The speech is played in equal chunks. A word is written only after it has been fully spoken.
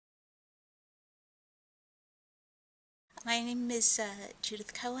My name is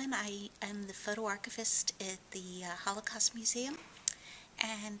Judith Cohen. I am the photo archivist at the Holocaust Museum,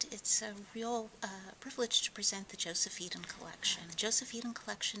 and it's a real privilege to present the Joseph Eaton collection. The Joseph Eaton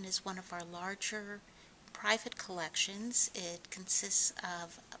collection is one of our larger private collections. It consists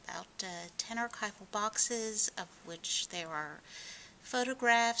of about 10 archival boxes, of which there are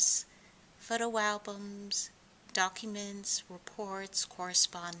photographs, photo albums, documents, reports,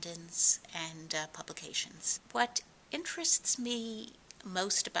 correspondence, and publications. What interests me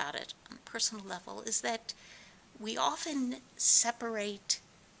most about it on a personal level is that we often separate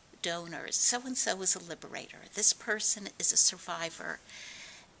donors. So-and-so is a liberator. This person is a survivor.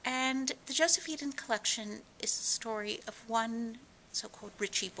 And the Joseph Eaton collection is the story of one so-called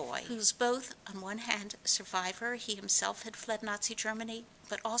Richie boy, who's both, on one hand, a survivor. He himself had fled Nazi Germany,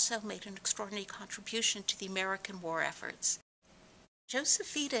 but also made an extraordinary contribution to the American war efforts.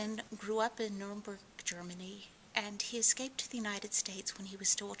 Joseph Eaton grew up in Nuremberg, Germany, and he escaped to the United States when he was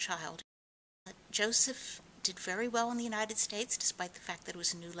still a child. Joseph did very well in the United States, despite the fact that it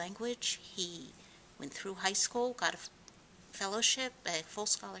was a new language. He went through high school, got a fellowship, a full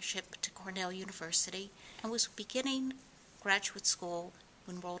scholarship to Cornell University, and was beginning graduate school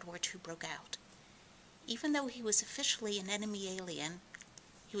when World War II broke out. Even though he was officially an enemy alien,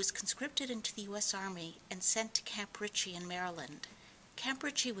 he was conscripted into the U.S. Army and sent to Camp Ritchie in Maryland. Camp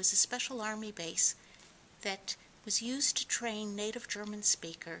Ritchie was a special army base that was used to train native German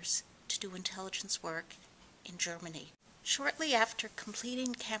speakers to do intelligence work in Germany. Shortly after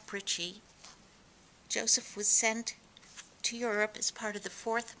completing Camp Ritchie, Joseph was sent to Europe as part of the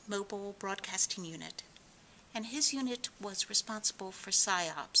 4th Mobile Broadcasting Unit, and his unit was responsible for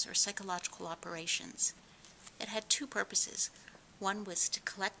psy-ops, or psychological operations. It had two purposes. One was to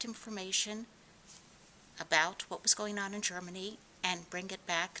collect information about what was going on in Germany and bring it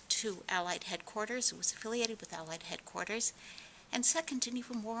back to Allied headquarters. It was affiliated with Allied headquarters. And second, and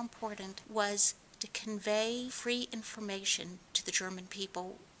even more important, was to convey free information to the German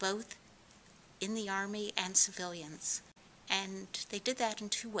people, both in the army and civilians. And they did that in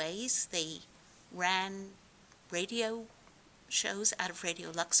two ways. They ran radio shows out of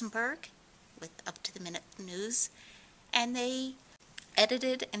Radio Luxembourg with up-to-the-minute news, and they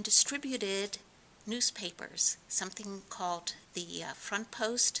edited and distributed newspapers, something called the Front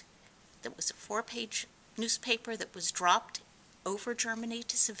Post, that was a 4-page newspaper that was dropped over Germany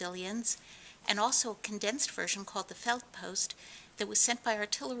to civilians, and also a condensed version called the Feldpost that was sent by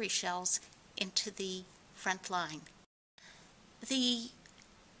artillery shells into the front line. The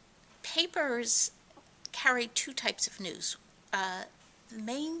papers carried two types of news. The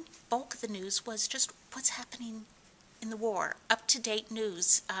main bulk of the news was just what's happening in the war, up-to-date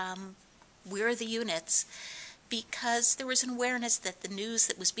news. Where are the units? Because there was an awareness that the news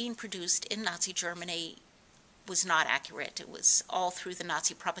that was being produced in Nazi Germany was not accurate. It was all through the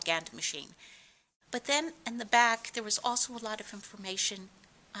Nazi propaganda machine. But then in the back, there was also a lot of information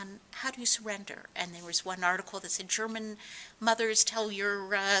on how do you surrender. And there was one article that said, German mothers tell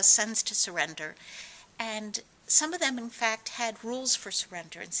your sons to surrender. And some of them, in fact, had rules for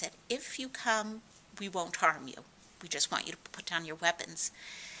surrender and said, if you come, we won't harm you. We just want you to put down your weapons.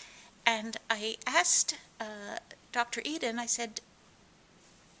 And I asked Dr. Eaton, I said,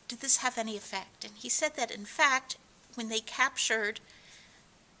 did this have any effect? And he said that, in fact, when they captured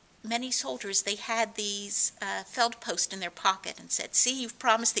many soldiers, they had these Feldpost in their pocket and said, see, you've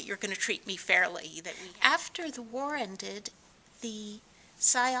promised that you're going to treat me fairly. After the war ended, the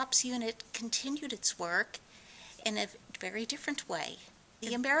psy-ops unit continued its work in a very different way.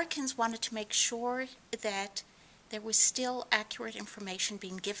 The Americans wanted to make sure that there was still accurate information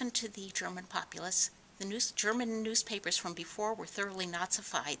being given to the German populace. The German newspapers from before were thoroughly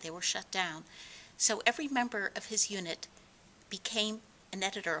Nazified. They were shut down. So every member of his unit became an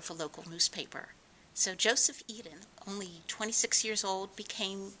editor of a local newspaper. So Joseph Eaton, only 26 years old,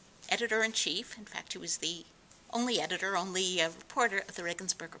 became editor-in-chief. In fact, he was the only editor, only a reporter of the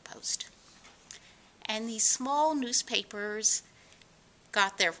Regensburger Post. And these small newspapers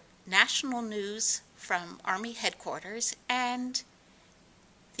got their national news from Army headquarters, and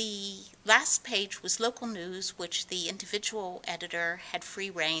the last page was local news, which the individual editor had free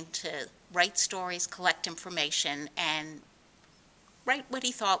rein to write stories, collect information, and write what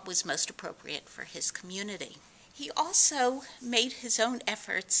he thought was most appropriate for his community. He also made his own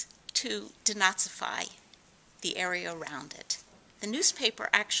efforts to denazify the area around it. The newspaper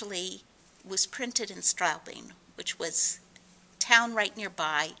actually was printed in Straubing, which was a town right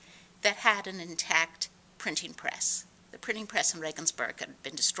nearby that had an intact printing press. The printing press in Regensburg had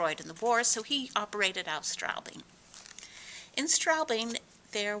been destroyed in the war, so he operated out of Straubing. In Straubing,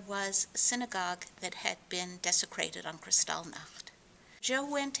 there was a synagogue that had been desecrated on Kristallnacht. Joe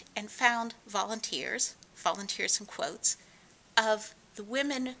went and found volunteers in quotes, of the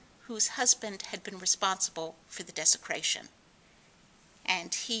women whose husband had been responsible for the desecration.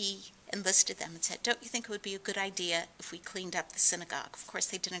 And he enlisted them and said, "Don't you think it would be a good idea if we cleaned up the synagogue?" Of course,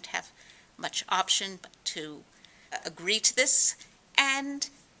 they didn't have much option but to agree to this, and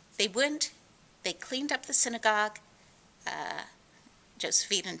they went, they cleaned up the synagogue.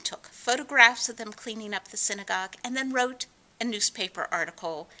 Joseph Eaton took photographs of them cleaning up the synagogue and then wrote a newspaper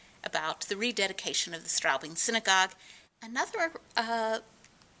article about the rededication of the Straubing Synagogue. Another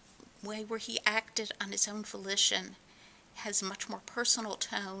way where he acted on his own volition has a much more personal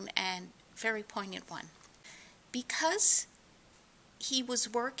tone and very poignant one. Because he was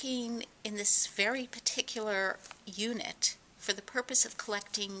working in this very particular unit for the purpose of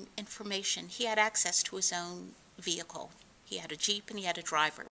collecting information, he had access to his own vehicle. He had a Jeep and he had a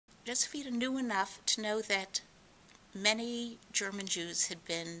driver. Joseph Eaton knew enough to know that many German Jews had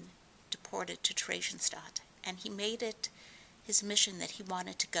been deported to Theresienstadt, and he made it his mission that he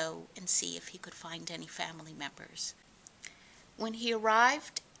wanted to go and see if he could find any family members. When he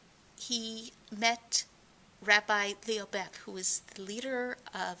arrived, he met Rabbi Leo Beck, who was the leader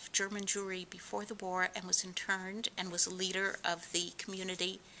of German Jewry before the war and was interned and was a leader of the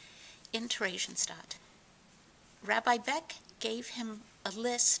community in Theresienstadt. Rabbi Beck gave him a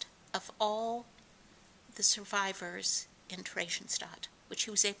list of all the survivors in Theresienstadt, which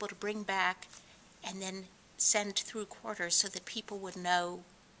he was able to bring back and then send through Curators so that people would know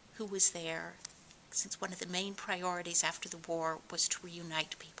who was there, since one of the main priorities after the war was to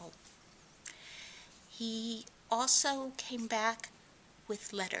reunite people. He also came back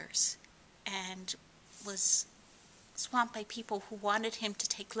with letters and was swamped by people who wanted him to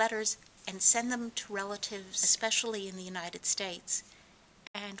take letters and send them to relatives, especially in the United States.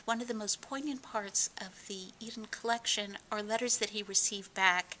 And one of the most poignant parts of the Eaton collection are letters that he received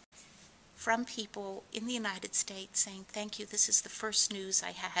back from people in the United States saying, "Thank you, this is the first news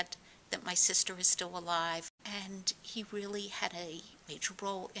I had that my sister is still alive." And he really had a major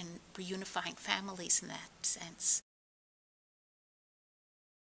role in reunifying families in that sense.